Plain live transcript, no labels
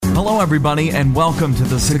Hello, everybody, and welcome to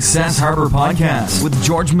the Success Harbor Podcast with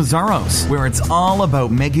George Mazzaros, where it's all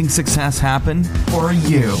about making success happen for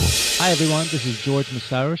you. Hi, everyone. This is George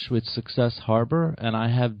Mazzaros with Success Harbor, and I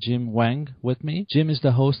have Jim Wang with me. Jim is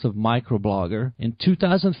the host of Microblogger. In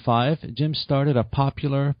 2005, Jim started a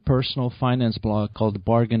popular personal finance blog called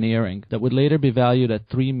Bargaineering that would later be valued at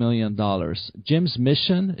 $3 million. Jim's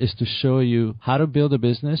mission is to show you how to build a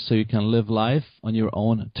business so you can live life on your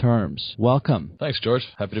own terms. Welcome. Thanks, George.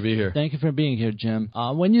 Happy to be here. Thank you for being here, Jim.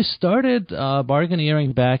 When you started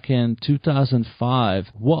Bargaineering back in 2005,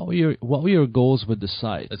 what were your goals with the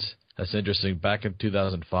site? That's interesting. Back in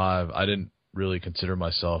 2005, I didn't really consider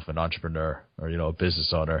myself an entrepreneur or, a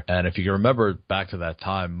business owner. And if you can remember back to that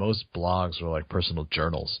time, most blogs were like personal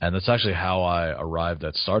journals. And that's actually how I arrived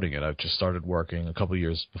at starting it. I just started working a couple of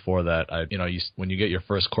years before that. When you get your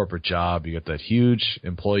first corporate job, you get that huge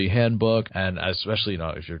employee handbook. And especially,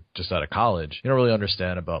 if you're just out of college, you don't really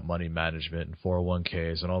understand about money management and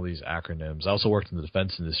 401ks and all these acronyms. I also worked in the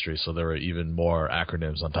defense industry, so there were even more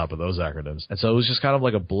acronyms on top of those acronyms. And so it was just kind of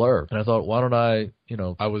like a blur. And I thought, why don't I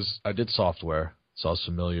did software, so I was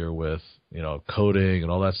familiar with, coding and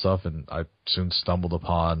all that stuff, and I soon stumbled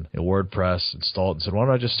upon WordPress, installed, and said, why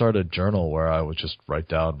don't I just start a journal where I would just write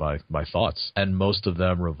down my thoughts? And most of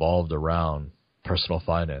them revolved around personal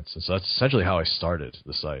finance. And so that's essentially how I started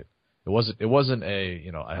the site. It wasn't I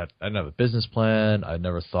didn't have a business plan. I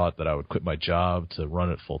never thought that I would quit my job to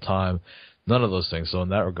run it full time. None of those things. So in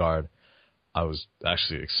that regard, I was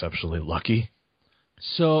actually exceptionally lucky.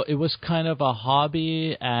 So it was kind of a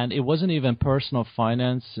hobby, and it wasn't even personal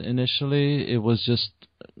finance initially. It was just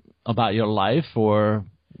about your life or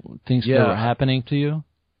things that were happening to you?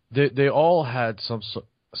 They all had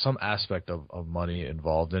some aspect of money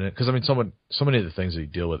involved in it. Because, so many of the things that you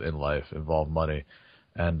deal with in life involve money.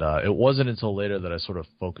 And it wasn't until later that I sort of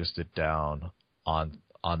focused it down on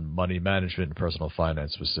money management and personal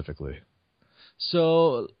finance specifically.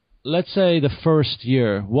 So let's say the first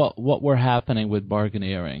year, what were happening with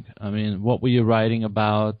Bargaineering? What were you writing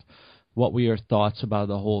about? What were your thoughts about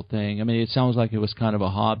the whole thing? It sounds like it was kind of a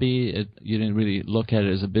hobby. You didn't really look at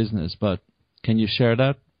it as a business, but can you share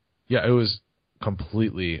that? Yeah, it was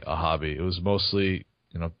completely a hobby. It was mostly,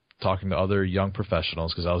 talking to other young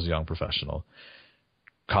professionals, because I was a young professional,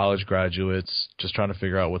 college graduates, just trying to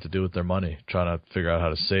figure out what to do with their money, trying to figure out how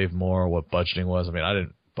to save more, what budgeting was. I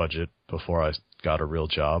didn't budget before I got a real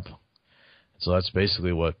job. So that's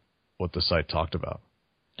basically what the site talked about.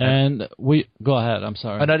 And go ahead. I'm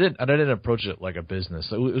sorry. And I didn't approach it like a business.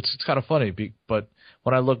 It's kind of funny, but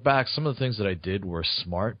when I look back, some of the things that I did were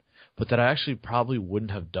smart, but that I actually probably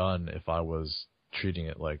wouldn't have done if I was treating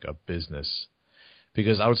it like a business,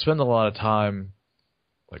 because I would spend a lot of time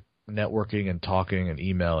like networking and talking and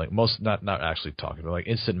emailing. Not actually talking, but like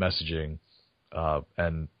instant messaging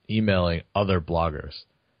and emailing other bloggers.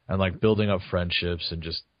 And like building up friendships and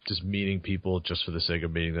just meeting people just for the sake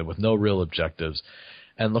of meeting them with no real objectives.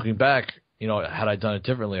 And looking back, had I done it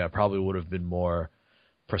differently, I probably would have been more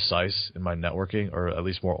precise in my networking, or at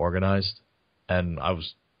least more organized. And I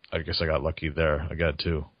guess I got lucky there. I got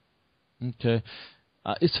too. Okay.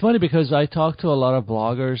 It's funny because I talk to a lot of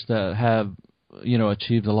bloggers that have,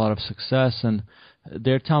 achieved a lot of success, and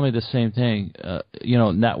they're telling me the same thing,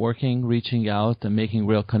 networking, reaching out and making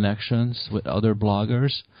real connections with other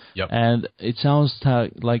bloggers. Yep. And it sounds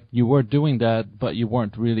like you were doing that, but you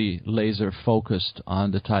weren't really laser focused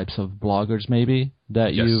on the types of bloggers maybe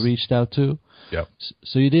that you reached out to. Yep.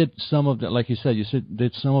 So you did some of the, like you said,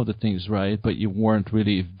 did some of the things right, but you weren't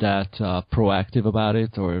really that proactive about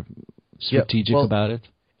it or strategic about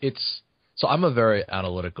it. So I'm a very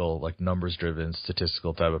analytical, like numbers-driven,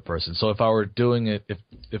 statistical type of person. So if I were doing it,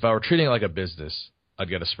 if I were treating it like a business, I'd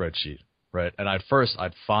get a spreadsheet, right? And I'd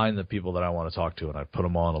find the people that I want to talk to, and I'd put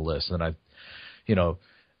them all on a list. And I'd,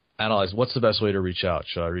 analyze what's the best way to reach out.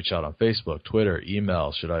 Should I reach out on Facebook, Twitter,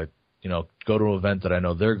 email? Should I, go to an event that I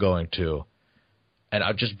know they're going to? And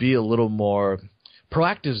I'd just be a little more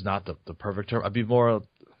proactive. Is not the perfect term. I'd be more,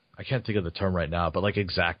 I can't think of the term right now, but like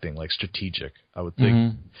exacting, like strategic, I would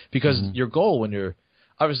think. Because your goal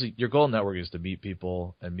your goal in network is to meet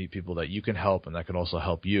people that you can help and that can also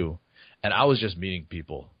help you. And I was just meeting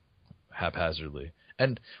people haphazardly.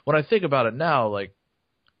 And when I think about it now, like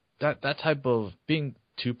that type of being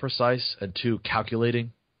too precise and too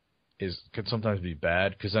calculating can sometimes be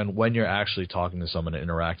bad, because then when you're actually talking to someone and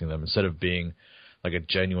interacting with them, instead of being like a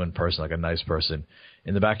genuine person, like a nice person,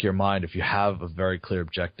 in the back of your mind, if you have a very clear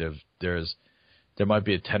objective, there might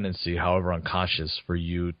be a tendency, however unconscious, for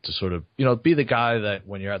you to sort of, be the guy that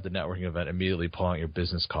when you're at the networking event, immediately pull out your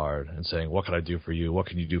business card and saying, what can I do for you? What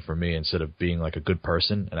can you do for me? Instead of being like a good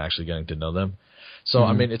person and actually getting to know them. So,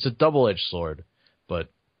 I mean, it's a double-edged sword, but,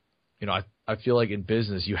 you know, I feel like in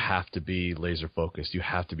business you have to be laser-focused. You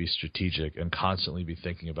have to be strategic and constantly be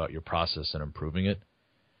thinking about your process and improving it.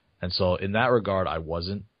 And so in that regard, I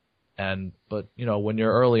wasn't. But, you know, when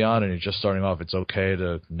you're early on and you're just starting off, it's okay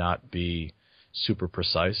to not be super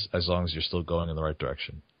precise as long as you're still going in the right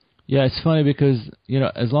direction. Yeah, it's funny because, you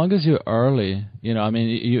know, as long as you're early, you know, I mean,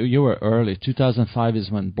 you were early. 2005 is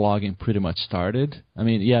when blogging pretty much started. I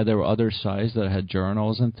mean, yeah, there were other sites that had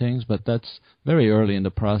journals and things, but that's very early in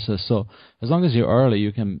the process. So as long as you're early,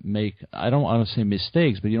 you can make, I don't want to say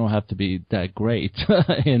mistakes, but you don't have to be that great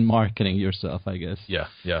in marketing yourself, I guess. Yeah.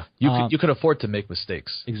 You can afford to make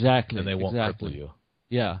mistakes. Exactly. And they won't cripple you.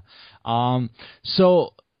 Yeah.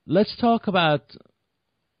 So let's talk about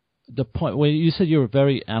the point where you said you were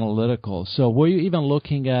very analytical. So were you even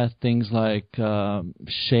looking at things like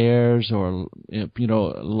shares or, you know,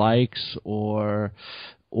 likes or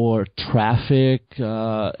traffic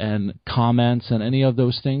and comments and any of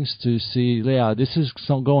those things to see, yeah, this is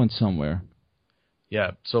going somewhere?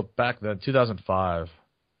 Yeah. So back then, 2005,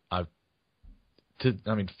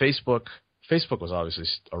 Facebook was obviously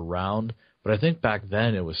around, but I think back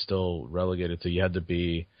then it was still relegated to you had to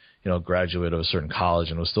be, you know, graduate of a certain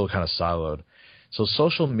college, and it was still kind of siloed. So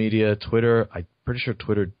social media, Twitter, I'm pretty sure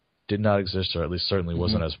Twitter did not exist, or at least certainly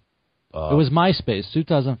wasn't as... it was MySpace.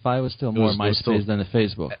 2005 was still more MySpace than the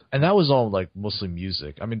Facebook. And that was all, like, mostly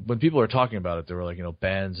music. I mean, when people were talking about it, they were like, you know,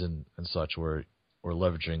 bands and such were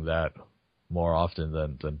leveraging that more often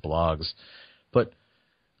than blogs. But,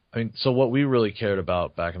 I mean, so what we really cared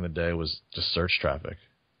about back in the day was just search traffic.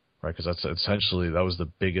 Right, because that's essentially that was the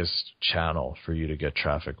biggest channel for you to get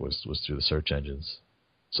traffic was through the search engines.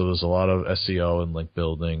 So there's a lot of SEO and link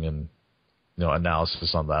building and, you know,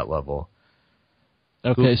 analysis on that level.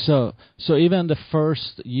 Okay, so even the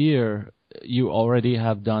first year you already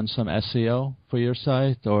have done some SEO for your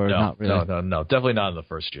site, or not really? No, definitely not in the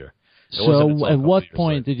first year. So at what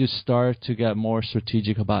point did you start to get more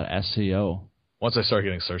strategic about SEO? Once I started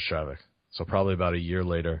getting search traffic, so probably about a year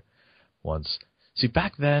later. See,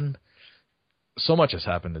 back then, so much has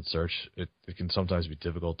happened in search, it can sometimes be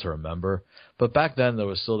difficult to remember. But back then, there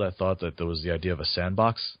was still that thought that there was the idea of a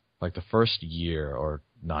sandbox. Like the first year or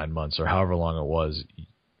 9 months or however long it was,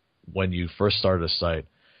 when you first started a site,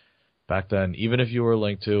 back then, even if you were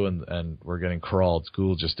linked to and were getting crawled,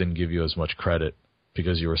 Google just didn't give you as much credit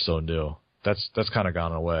because you were so new. That's kind of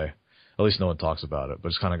gone away. At least no one talks about it, but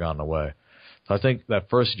it's kind of gone away. So I think that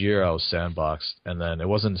first year I was sandboxed, and then it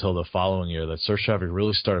wasn't until the following year that search traffic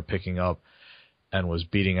really started picking up and was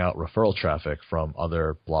beating out referral traffic from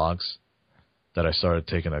other blogs that I started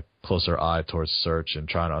taking a closer eye towards search and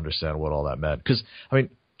trying to understand what all that meant. Because, I mean,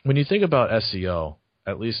 when you think about SEO,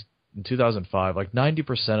 at least in 2005, like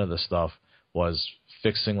 90% of the stuff was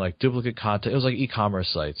fixing like duplicate content. It was like e-commerce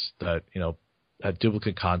sites that, you know, had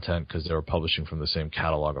duplicate content because they were publishing from the same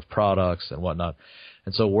catalog of products and whatnot.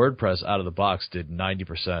 And so WordPress out of the box did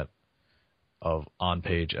 90% of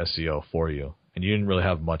on-page SEO for you, and you didn't really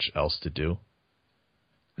have much else to do.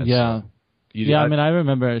 And yeah. I mean, I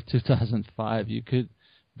remember in 2005, you could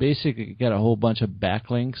basically get a whole bunch of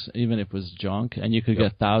backlinks, even if it was junk, and you could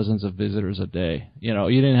get thousands of visitors a day. You know,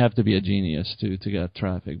 you didn't have to be a genius to get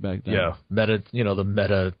traffic back then. Yeah, the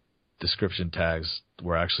meta description tags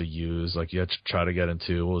were actually used. Like you had to try to get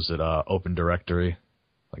into, what was it, Open Directory,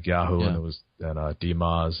 like Yahoo, and it was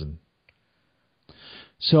DMOZ. And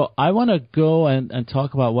so I want to go and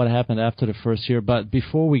talk about what happened after the first year. But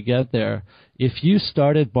before we get there, if you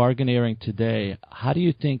started Bargaineering today, how do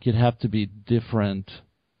you think you'd have to be different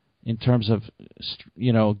in terms of,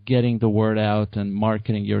 you know, getting the word out and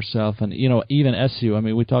marketing yourself and, you know, even SEO? I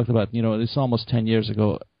mean, we talked about, you know, it's almost 10 years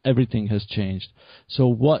ago. Everything has changed. So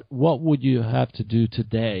what would you have to do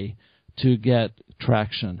today to get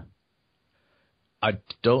traction? I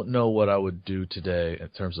don't know what I would do today in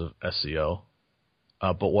terms of SEO,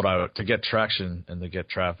 but to get traction and to get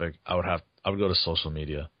traffic, I would go to social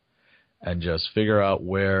media and just figure out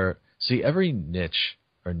where. See, every niche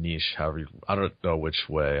or niche, I don't know which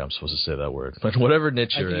way I'm supposed to say that word, but whatever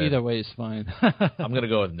niche you're in. Either way is fine. I'm going to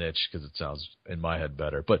go with niche because it sounds in my head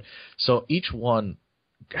better. But so each one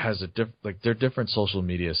has they're different social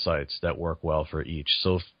media sites that work well for each.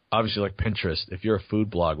 So obviously, like Pinterest, if you're a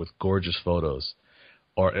food blog with gorgeous photos,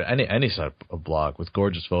 or any site of blog with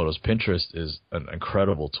gorgeous photos, Pinterest is an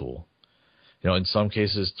incredible tool. You know, in some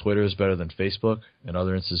cases, Twitter is better than Facebook. In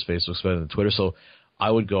other instances, Facebook's better than Twitter. So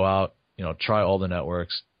I would go out, you know, try all the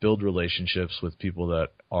networks, build relationships with people that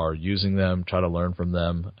are using them, try to learn from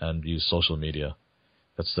them, and use social media.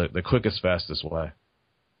 That's the quickest, fastest way.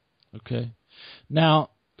 Okay.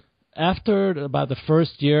 Now, after about the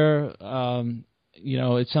first year,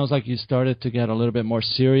 it sounds like you started to get a little bit more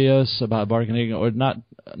serious about bargaining, or not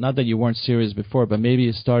that you weren't serious before, but maybe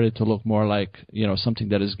it started to look more like, something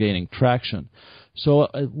that is gaining traction. So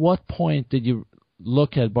at what point did you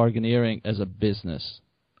look at bargaineering as a business?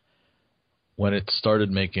 When it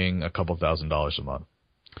started making a couple $1,000s a month.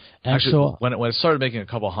 And actually, so when it started making a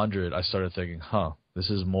couple hundred, I started thinking, this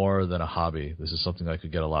is more than a hobby. This is something that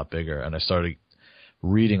could get a lot bigger. And I started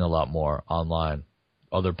reading a lot more online,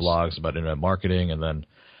 other blogs about internet marketing. And then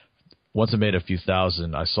once I made a few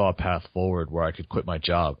thousand, I saw a path forward where I could quit my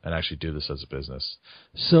job and actually do this as a business.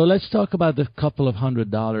 So let's talk about the couple of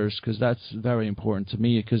 $100, because that's very important to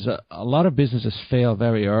me, because a lot of businesses fail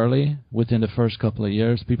very early. Within the first couple of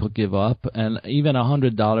years, people give up, and even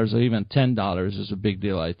 $100 or even $10 is a big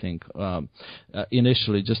deal, I think,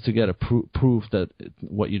 initially, just to get a proof that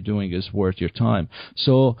what you're doing is worth your time.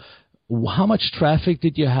 So how much traffic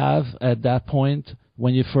did you have at that point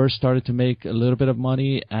when you first started to make a little bit of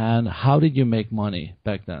money, and how did you make money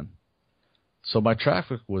back then? So my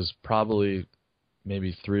traffic was probably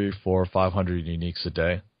maybe 300, 400, 500 uniques a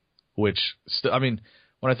day, which, when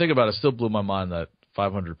I think about it, it still blew my mind that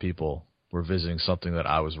 500 people were visiting something that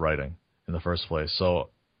I was writing in the first place. So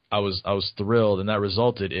I was thrilled, and that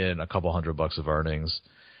resulted in a couple $100 of earnings,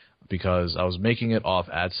 because I was making it off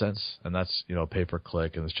AdSense, and that's, pay per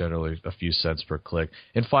click, and it's generally a few cents per click.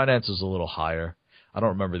 In finance, it was a little higher. I don't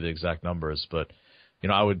remember the exact numbers, but,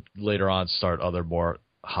 I would later on start other more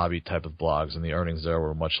hobby type of blogs, and the earnings there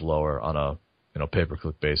were much lower on a, pay per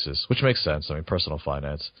click basis, which makes sense. Personal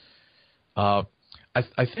finance. I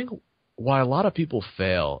think why a lot of people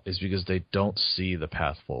fail is because they don't see the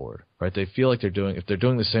path forward, right? They feel like if they're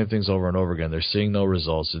doing the same things over and over again, they're seeing no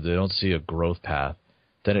results, if they don't see a growth path,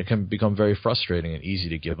 then it can become very frustrating and easy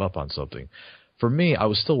to give up on something. For me, I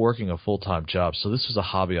was still working a full-time job, so this was a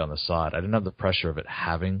hobby on the side. I didn't have the pressure of it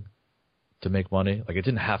having to make money. Like, it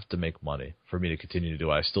didn't have to make money for me to continue to do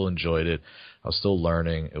it. I still enjoyed it. I was still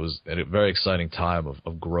learning. It was a very exciting time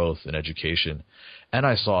of growth and education. And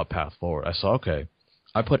I saw a path forward. I saw, okay,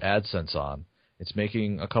 I put AdSense on. It's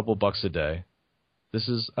making a couple bucks a day. This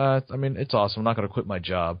is, it's awesome. I'm not going to quit my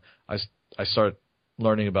job. I start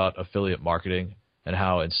learning about affiliate marketing and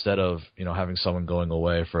how instead of, having someone going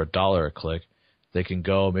away for $1 a click, they can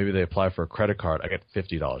go, maybe they apply for a credit card, I get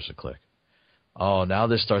 $50 a click. Oh, now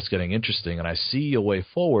this starts getting interesting, and I see a way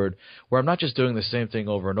forward where I'm not just doing the same thing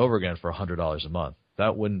over and over again for $100 a month.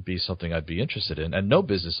 That wouldn't be something I'd be interested in, and no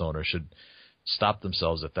business owner should stop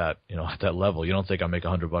themselves at that, at that level. You don't think I make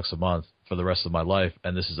 $100 a month for the rest of my life,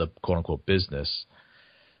 and this is a quote-unquote business.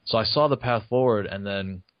 So I saw the path forward, and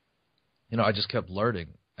then, I just kept learning.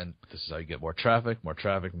 And this is how you get more traffic. More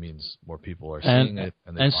traffic means more people are seeing it.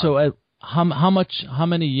 And so how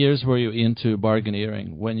many years were you into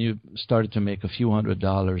bargaineering when you started to make a few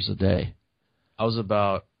 $100s a day? I was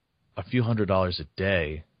about a few $100s a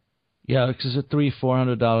day. Yeah, because it's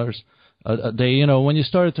 $300-400 a day. When you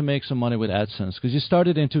started to make some money with AdSense, because you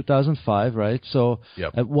started in 2005, right? So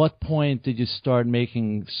yep. At what point did you start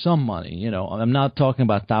making some money? I'm not talking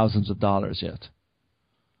about thousands of dollars yet.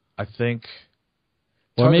 I think...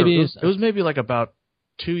 Or maybe it was maybe like about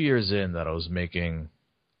 2 years in that I was making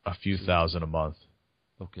a few thousand a month.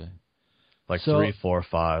 Okay. Like 3, 4,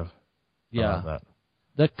 5. Yeah.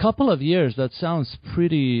 That couple of years, that sounds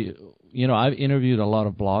pretty, I've interviewed a lot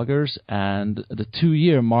of bloggers, and the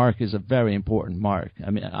 2-year mark is a very important mark.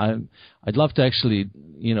 I'd love to actually,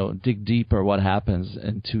 dig deeper what happens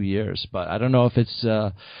in 2 years, but I don't know if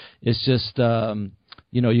it's just...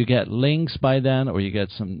 you get links by then, or you get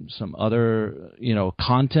some other,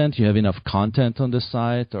 content. You have enough content on the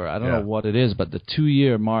site, or I don't know what it is, but the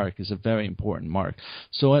 2-year mark is a very important mark.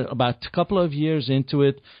 So about a couple of years into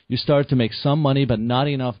it, you start to make some money, but not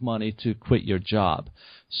enough money to quit your job.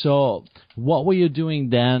 So what were you doing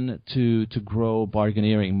then to grow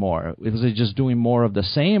bargaineering more? Was it just doing more of the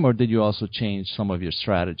same, or did you also change some of your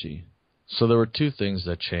strategy? So there were two things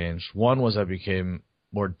that changed. One was I became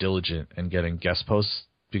more diligent in getting guest posts,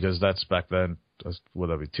 because that's back then, what would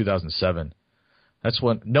that be, 2007. That's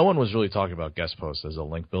when no one was really talking about guest posts as a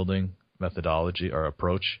link building methodology or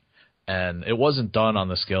approach. And it wasn't done on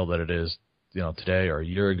the scale that it is, today or a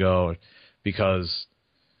year ago, because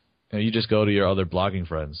you just go to your other blogging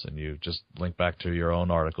friends and you just link back to your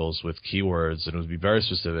own articles with keywords, and it would be very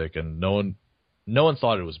specific, and no one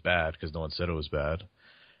thought it was bad because no one said it was bad.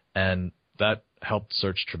 And that helped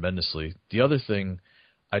search tremendously. The other thing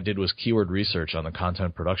I did was keyword research on the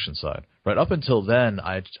content production side. Right up until then,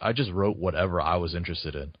 I just wrote whatever I was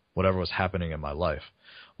interested in, whatever was happening in my life.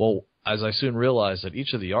 Well, as I soon realized that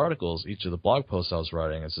each of the articles, each of the blog posts I was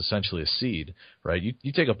writing is essentially a seed, right?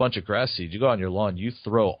 You take a bunch of grass seeds, you go on your lawn, you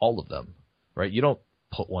throw all of them. right? You don't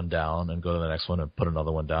put one down and go to the next one and put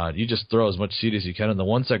another one down. You just throw as much seed as you can, and the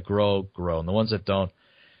ones that grow, grow. And the ones that don't,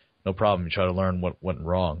 no problem. You try to learn what went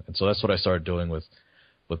wrong. And so that's what I started doing with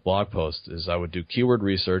blog posts is I would do keyword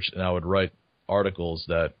research, and I would write articles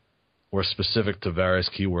that were specific to various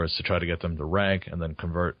keywords to try to get them to rank and then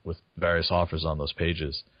convert with various offers on those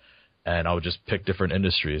pages. And I would just pick different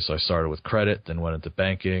industries. So I started with credit, then went into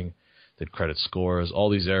banking, did credit scores, all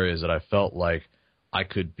these areas that I felt like I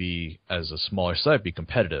could be, as a smaller site, be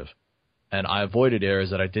competitive. And I avoided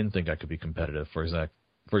areas that I didn't think I could be competitive.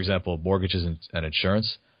 For example, mortgages and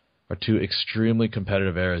insurance are two extremely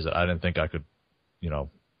competitive areas that I didn't think I could,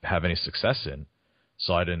 have any success in.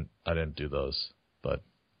 So I didn't do those. But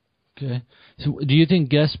okay. So do you think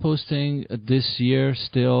guest posting this year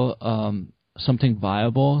still something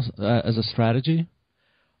viable as a strategy?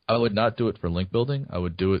 I would not do it for link building. I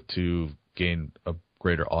would do it to gain a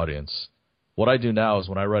greater audience. What I do now is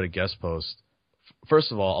when I write a guest post,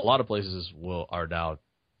 first of all, a lot of places are now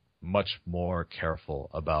much more careful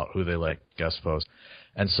about who they let guest post.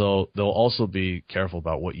 And so they'll also be careful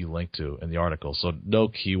about what you link to in the article. So no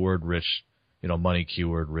keyword-rich, money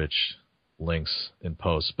keyword-rich links in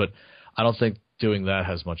posts. But I don't think doing that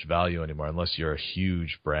has much value anymore unless you're a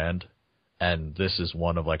huge brand. And this is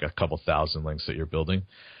one of like a couple thousand links that you're building.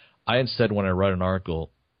 I instead, when I write an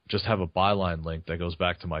article, just have a byline link that goes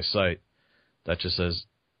back to my site that just says,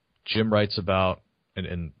 Jim writes about, and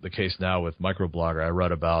in the case now with Microblogger, I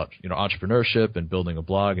write about entrepreneurship and building a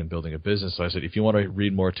blog and building a business. So I said, if you want to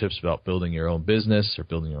read more tips about building your own business or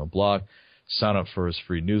building your own blog, sign up for his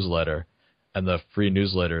free newsletter. And the free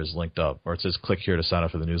newsletter is linked up, or it says click here to sign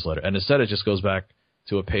up for the newsletter. And instead, it just goes back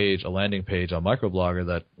to a landing page on Microblogger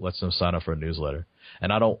that lets them sign up for a newsletter.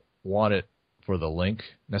 And I don't want it for the link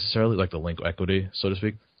necessarily, like the link equity, so to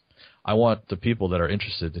speak. I want the people that are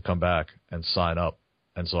interested to come back and sign up,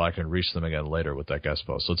 and so I can reach them again later with that guest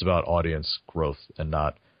post. So it's about audience growth and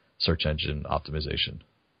not search engine optimization.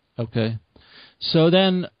 Okay. So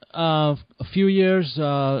then a few years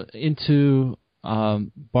into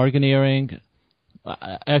Bargaineering,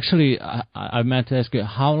 I meant to ask you,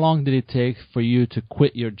 how long did it take for you to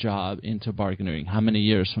quit your job into Bargaineering? How many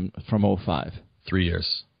years from 05? 3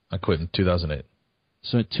 years. I quit in 2008.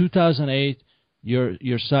 So in 2008,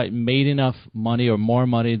 your site made enough money or more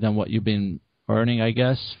money than what you've been earning, I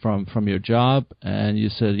guess, from your job, and you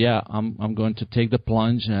said, yeah, I'm going to take the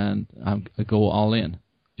plunge and go all in.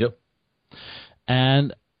 Yep.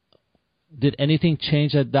 And did anything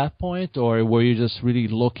change at that point, or were you just really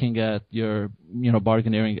looking at your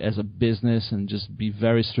Bargaineering as a business and just be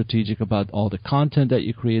very strategic about all the content that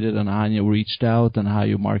you created and how you reached out and how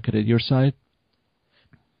you marketed your site?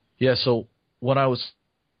 Yeah, so when I was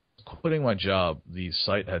quitting my job, the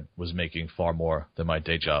site was making far more than my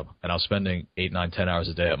day job, and I was spending 8, 9, 10 hours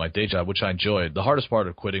a day at my day job, which I enjoyed. The hardest part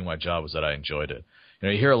of quitting my job was that I enjoyed it.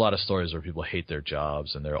 You hear a lot of stories where people hate their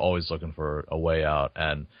jobs and they're always looking for a way out,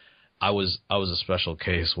 and I was a special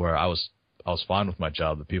case where I was fine with my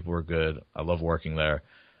job. The people were good. I love working there,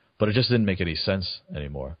 but it just didn't make any sense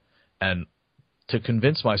anymore. And to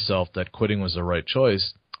convince myself that quitting was the right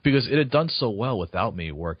choice, because it had done so well without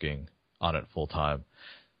me working on it full time,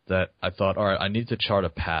 that I thought, all right, I need to chart a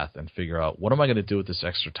path and figure out what am I going to do with this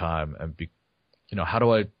extra time, and how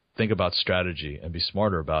do I think about strategy and be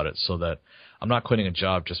smarter about it so that I'm not quitting a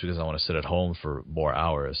job just because I want to sit at home for more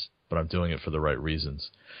hours, but I'm doing it for the right reasons.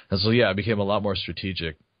 And so, yeah, I became a lot more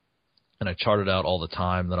strategic, and I charted out all the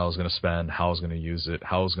time that I was going to spend, how I was going to use it,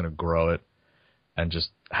 how I was going to grow it, and just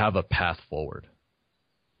have a path forward.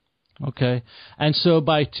 Okay. And so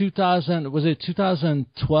by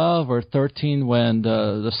 2012 or 13 when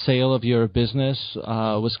the sale of your business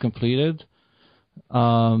was completed,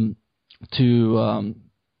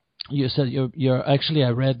 you said you're actually, I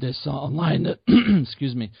read this online that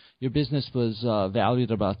excuse me, your business was valued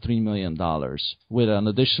about $3 million with an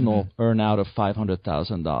additional earnout of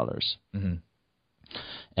 $500,000. Mm-hmm.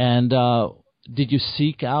 And did you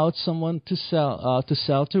seek out someone to sell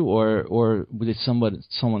to, or did someone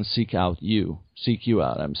seek you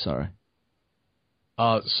out? I'm sorry.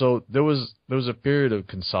 So there was a period of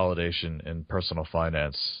consolidation in personal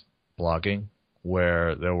finance blogging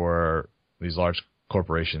where there were these large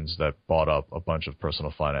corporations that bought up a bunch of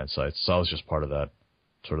personal finance sites. So I was just part of that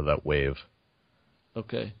wave.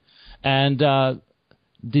 Okay. And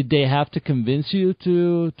did they have to convince you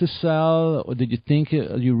to sell, or did you think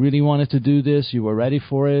you really wanted to do this, you were ready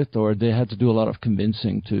for it, or they had to do a lot of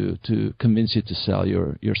convincing to convince you to sell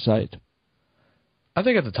your site? I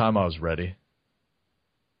think at the time I was ready.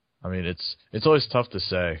 I mean, it's always tough to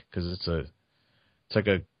say because it's like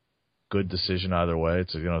a good decision either way.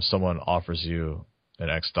 It's if someone offers you an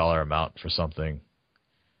X dollar amount for something,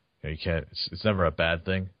 you can't. It's never a bad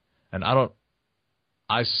thing. And I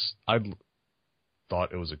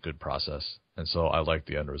thought it was a good process, and so I liked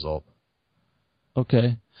the end result.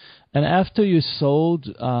 Okay. And after you sold,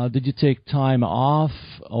 did you take time off,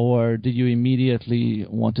 or did you immediately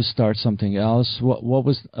want to start something else? What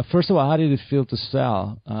was first of all, how did it feel to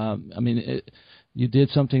sell? You did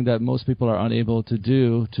something that most people are unable to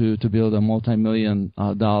do to build a multi-million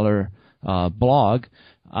dollar blog.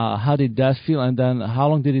 How did that feel? And then how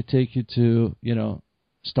long did it take you to,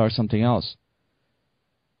 start something else?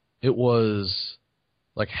 It was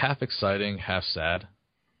like half exciting, half sad,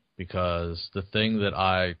 because the thing that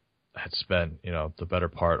I had spent, the better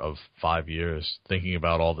part of 5 years thinking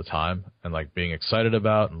about all the time and like being excited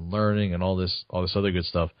about and learning and all this other good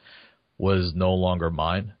stuff was no longer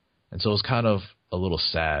mine. And so it was kind of a little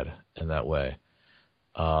sad in that way.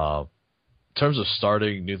 In terms of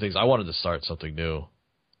starting new things, I wanted to start something new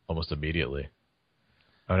almost immediately.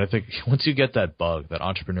 And I think once you get that bug, that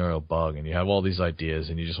entrepreneurial bug, and you have all these ideas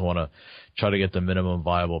and you just want to try to get the minimum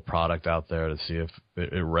viable product out there to see if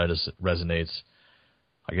it resonates.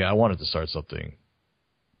 I wanted to start something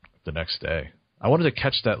the next day. I wanted to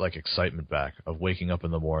catch that like excitement back of waking up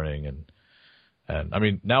in the morning and I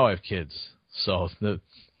mean, now I have kids, so the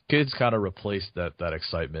kids kind of replaced that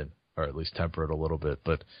excitement, or at least temper it a little bit.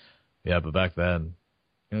 But back then,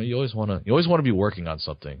 you always want to be working on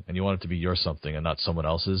something, and you want it to be your something and not someone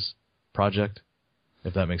else's project,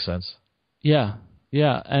 if that makes sense. Yeah.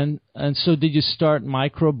 And so did you start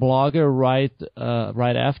Microblogger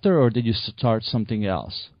right after, or did you start something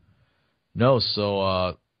else? No,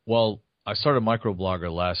 so I started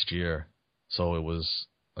Microblogger last year, so it was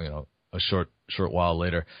a short while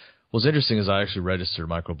later. What's interesting is I actually registered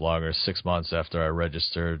Microblogger 6 months after I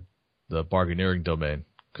registered the Bargaineering domain,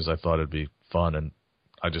 because I thought it'd be fun, and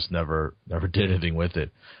I just never did anything with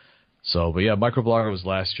it. So, but Microblogger was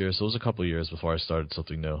last year, so it was a couple of years before I started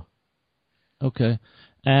something new. Okay.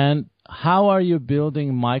 And how are you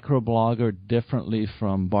building Microblogger differently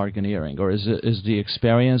from Bargaineering, or is the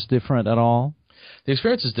experience different at all? The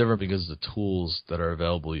experience is different because the tools that are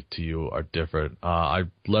available to you are different. I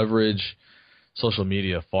leverage social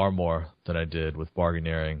media far more than I did with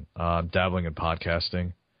Bargaineering. I'm dabbling in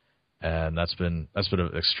podcasting, and that's been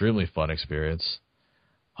an extremely fun experience.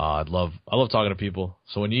 I love talking to people.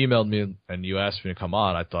 So when you emailed me and you asked me to come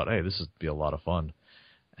on, I thought, hey, this would be a lot of fun.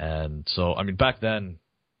 And so, I mean, back then,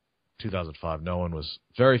 2005,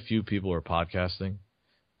 very few people were podcasting.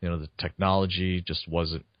 The technology just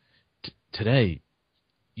wasn't. Today,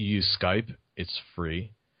 you use Skype, it's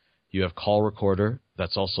free. You have Call Recorder,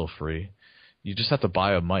 that's also free. You just have to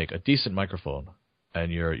buy a mic, a decent microphone,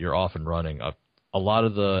 and you're off and running. A lot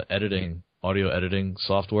of the audio editing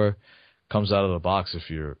software comes out of the box if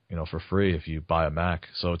you're, for free if you buy a Mac.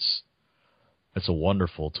 So it's a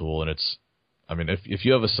wonderful tool, and if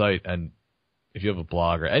you have a site and if you have a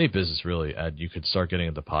blog or any business really, and you could start getting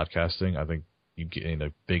into podcasting, I think you gain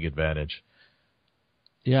a big advantage.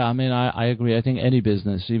 Yeah, I agree. I think any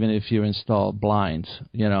business, even if you install blinds,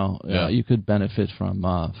 you could benefit from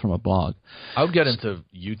a blog. I would get into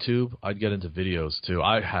YouTube. I'd get into videos too.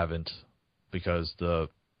 I haven't, because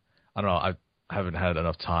I haven't had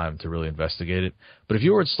enough time to really investigate it. But if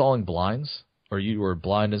you were installing blinds, or you were a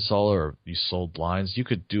blind installer, or you sold blinds, you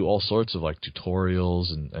could do all sorts of like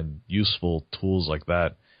tutorials and useful tools like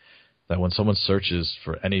that when someone searches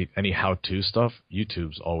for any how-to stuff,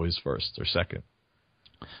 YouTube's always first or second.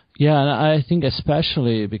 Yeah, and I think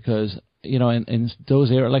especially because, in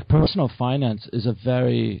those areas, like personal finance is a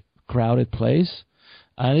very crowded place.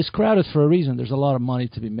 And it's crowded for a reason. There's a lot of money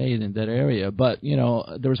to be made in that area. But,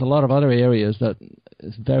 there's a lot of other areas that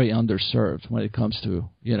is very underserved when it comes to,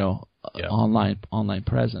 online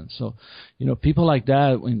presence. So, people like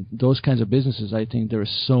that, in those kinds of businesses, I think there are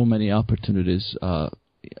so many opportunities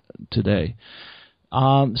today.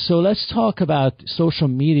 So let's talk about social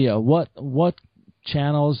media. What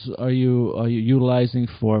channels are you utilizing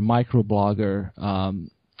for Microblogger?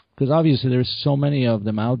 Because obviously there's so many of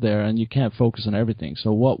them out there, and you can't focus on everything.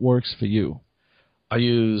 So what works for you? I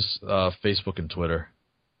use Facebook and Twitter.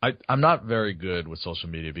 I'm not very good with social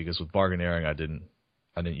media because with Bargaineering I didn't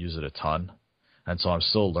use it a ton, and so I'm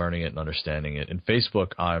still learning it and understanding it. In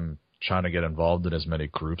Facebook, I'm trying to get involved in as many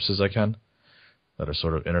groups as I can that are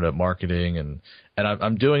sort of internet marketing, and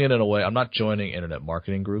I'm doing it in a way. I'm not joining internet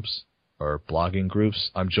marketing groups or blogging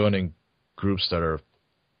groups. I'm joining groups that are,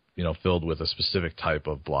 filled with a specific type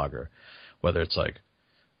of blogger, whether it's like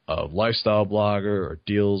a lifestyle blogger or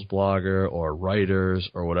deals blogger or writers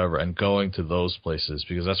or whatever, and going to those places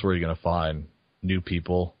because that's where you're going to find new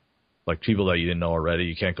people, like people that you didn't know already.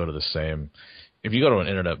 You can't go to the same, if you go to an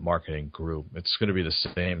internet marketing group, it's going to be the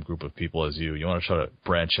same group of people as you. You want to try to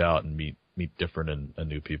branch out and meet different and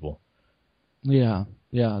new people. Yeah,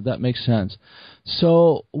 that makes sense.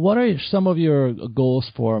 So what are some of your goals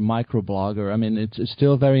for Microblogger? I mean, it's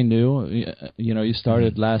still very new. You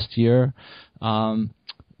started last year.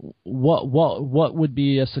 What would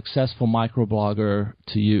be a successful microblogger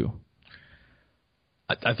to you?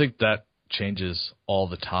 I think that changes all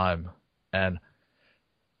the time. And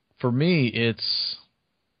for me,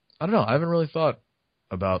 I don't know. I haven't really thought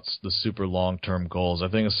about the super long-term goals. I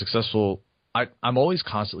think I'm always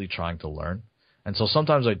constantly trying to learn. And so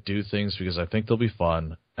sometimes I do things because I think they'll be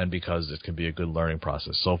fun and because it can be a good learning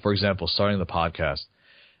process. So, for example, starting the podcast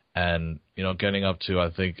and, getting up to, I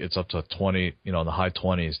think it's up to 20, in the high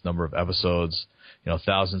 20s number of episodes,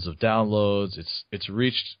 thousands of downloads. It's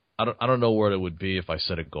reached, I don't know where it would be if I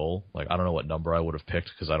set a goal. Like, I don't know what number I would have picked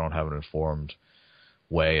because I don't have an informed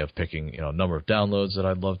way of picking, number of downloads that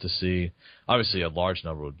I'd love to see. Obviously, a large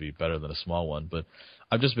number would be better than a small one, but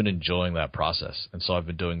I've just been enjoying that process. And so I've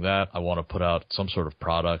been doing that. I want to put out some sort of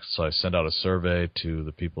product. So I send out a survey to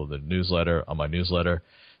the people in the on my newsletter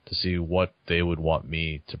to see what they would want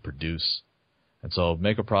me to produce. And so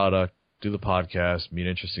make a product, do the podcast, meet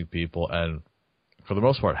interesting people, and for the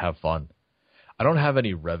most part, have fun. I don't have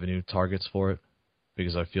any revenue targets for it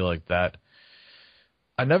because I feel like that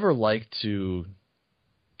I never like to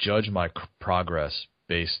judge my progress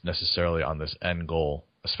based necessarily on this end goal,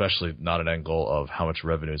 especially not an end goal of how much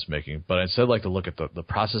revenue it's making, but I instead like to look at the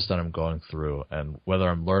process that I'm going through and whether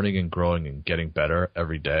I'm learning and growing and getting better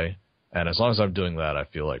every day. And as long as I'm doing that, I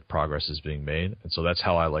feel like progress is being made. And so that's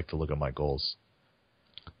how I like to look at my goals.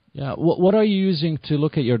 Yeah. What are you using to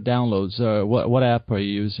look at your downloads? What app are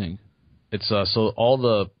you using? It's so all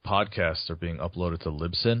the podcasts are being uploaded to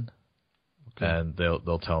Libsyn, and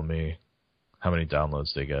they'll tell me how many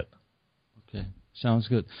downloads they get. Okay. Sounds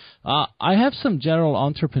good. I have some general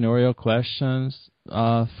entrepreneurial questions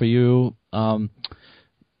for you. One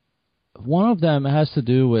of them has to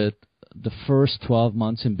do with the first 12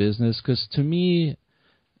 months in business, because to me,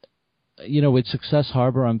 with Success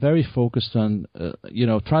Harbor, I'm very focused on,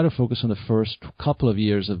 try to focus on the first couple of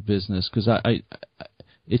years of business, because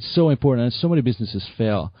it's so important, and so many businesses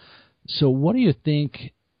fail. So what do you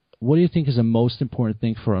think is the most important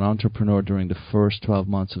thing for an entrepreneur during the first 12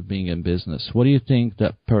 months of being in business? What do you think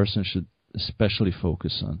that person should especially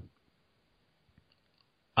focus on?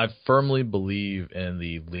 I firmly believe in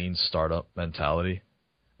the lean startup mentality.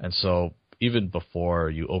 And so even before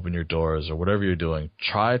you open your doors or whatever you're doing,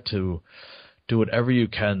 try to do whatever you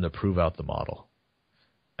can to prove out the model.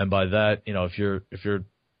 And by that, if you're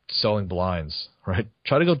selling blinds, right,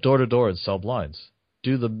 try to go door to door and sell blinds.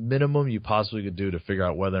 Do the minimum you possibly could do to figure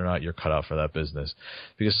out whether or not you're cut out for that business.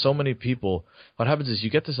 Because so many people, what happens is you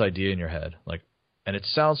get this idea in your head, and it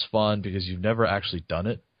sounds fun because you've never actually done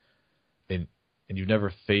it, and you've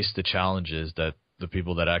never faced the challenges that the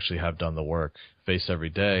people that actually have done the work face every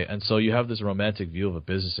day. And so you have this romantic view of a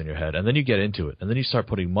business in your head, and then you get into it, and then you start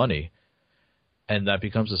putting money, and that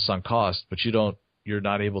becomes a sunk cost, but you're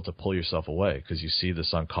not able to pull yourself away because you see the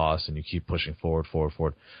sunk cost and you keep pushing forward.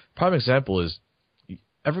 Prime example is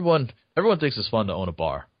everyone thinks it's fun to own a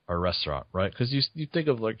bar or a restaurant, right? Because you think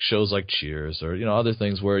of shows like Cheers or other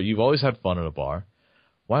things where you've always had fun at a bar.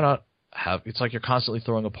 Why not it's like you're constantly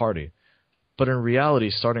throwing a party. But in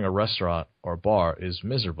reality, starting a restaurant or a bar is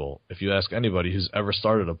miserable if you ask anybody who's ever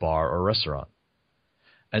started a bar or a restaurant.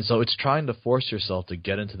 And so it's trying to force yourself to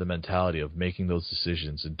get into the mentality of making those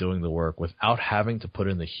decisions and doing the work without having to put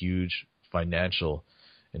in the huge financial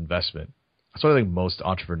investment. That's what I think most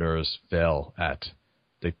entrepreneurs fail at.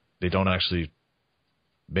 They don't actually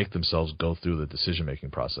make themselves go through the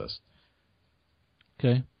decision-making process.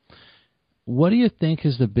 Okay. What do you think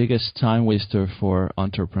is the biggest time waster for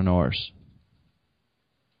entrepreneurs?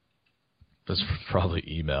 That's probably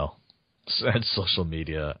email and social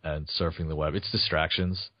media and surfing the web. It's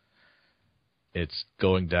distractions. It's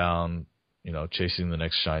going down, chasing the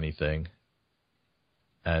next shiny thing.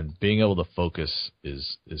 And being able to focus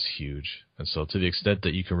is huge. And so to the extent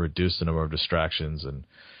that you can reduce the number of distractions and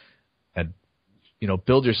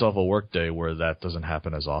build yourself a work day where that doesn't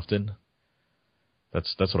happen as often,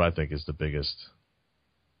 that's what I think is the biggest.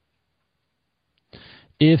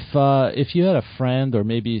 If you had a friend or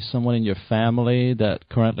maybe someone in your family that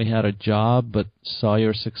currently had a job but saw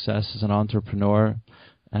your success as an entrepreneur,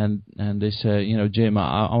 and they say, Jim,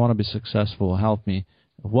 I want to be successful, help me,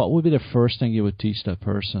 what would be the first thing you would teach that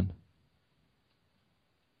person?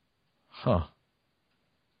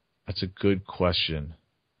 That's a good question.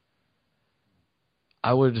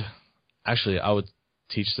 I would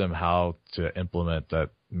teach them how to implement that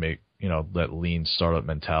that lean startup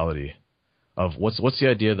mentality of what's the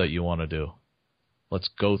idea that you want to do. Let's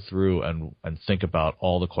go through and think about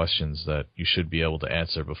all the questions that you should be able to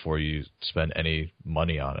answer before you spend any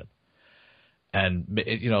money on it. And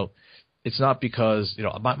it's not because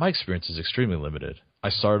my experience is extremely limited. I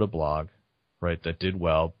started a blog, right, that did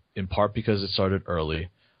well, in part because it started early.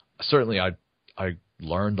 Certainly, I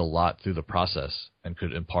learned a lot through the process and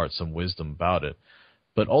could impart some wisdom about it.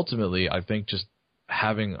 But ultimately, I think just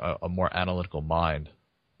having a more analytical mind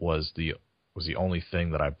was the only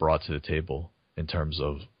thing that I brought to the table in terms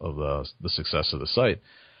of the success of the site.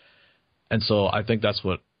 And so I think that's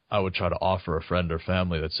what I would try to offer a friend or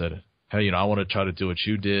family that said, hey, I want to try to do what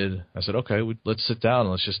you did. I said, okay, let's sit down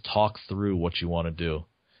and let's just talk through what you want to do.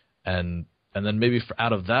 And then maybe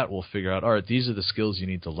out of that, we'll figure out, all right, these are the skills you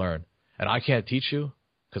need to learn. And I can't teach you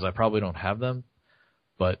because I probably don't have them,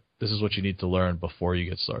 but this is what you need to learn before you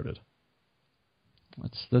get started.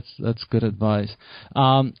 That's good advice.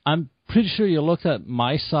 I'm pretty sure you looked at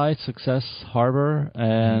my site, Success Harbor,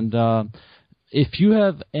 and if you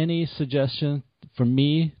have any suggestion for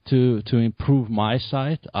me to improve my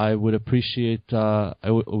site, I would appreciate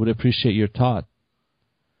would appreciate your thought.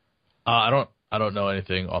 I don't know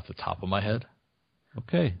anything off the top of my head.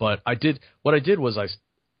 Okay, but what I did was I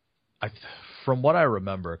from what I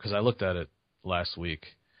remember, because I looked at it last week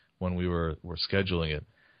when we were scheduling it,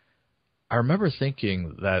 I remember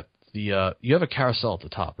thinking that you have a carousel at the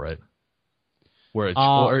top, right? Where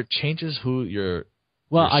it changes who your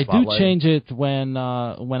well, your I do change it when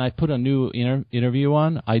I put a new interview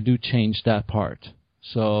on. I do change that part.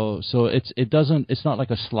 So it's not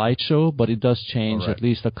like a slideshow, but it does change at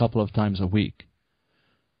least a couple of times a week.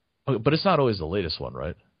 Okay, but it's not always the latest one,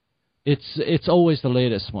 right? It's always the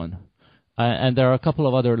latest one. And there are a couple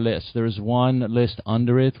of other lists. There's one list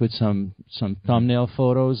under it with some thumbnail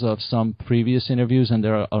photos of some previous interviews, and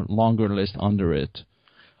there are a longer list under it.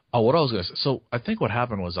 Oh, what I was going to say. So I think what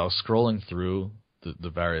happened was I was scrolling through the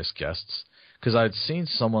various guests because I'd seen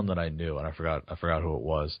someone that I knew, and I forgot who it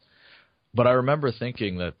was. But I remember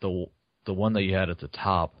thinking that the one that you had at the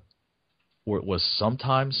top was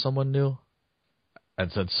sometimes someone new, and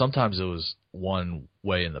then sometimes it was one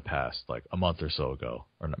way in the past, like a month or so ago,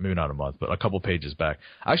 or maybe not a month, but a couple pages back.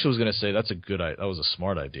 I actually was going to say that was a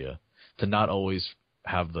smart idea to not always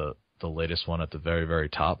have the latest one at the very, very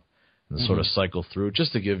top and sort of cycle through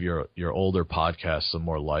just to give your older podcast some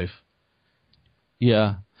more life.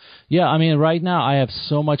 Yeah. I mean, right now I have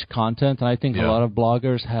so much content, and I think a lot of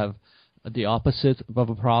bloggers have the opposite of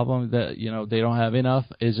a problem that they don't have enough.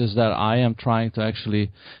 Is just that I am trying to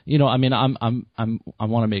actually, I mean, I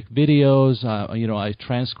want to make videos. I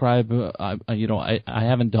transcribe. I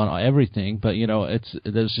haven't done everything, but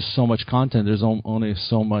there's just so much content. There's only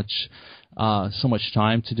so much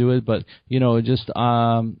time to do it. But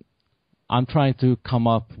I'm trying to come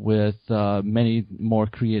up with many more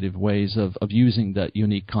creative ways of using that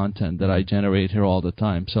unique content that I generate here all the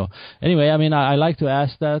time. So anyway, I mean, I like to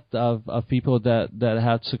ask that of people that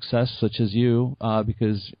had success, such as you,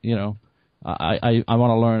 because I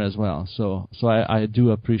want to learn as well. So I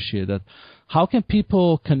do appreciate that. How can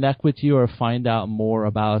people connect with you or find out more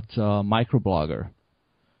about Microblogger?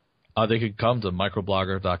 They could come to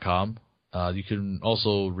microblogger.com. You can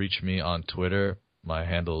also reach me on Twitter. My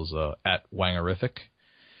handle is @Wangerific.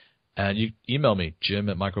 And you email me,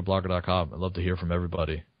 jim@microblogger.com. I'd love to hear from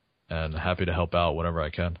everybody, and happy to help out whenever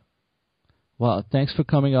I can. Well, thanks for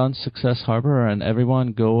coming on Success Harbor, and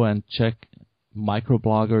everyone go and check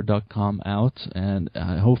microblogger.com out, and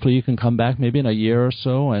hopefully you can come back maybe in a year or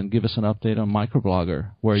so and give us an update on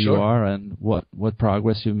Microblogger, where you are and what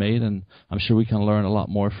progress you've made, and I'm sure we can learn a lot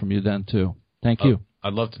more from you then too. Thank you.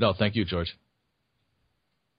 I'd love to know. Thank you, George.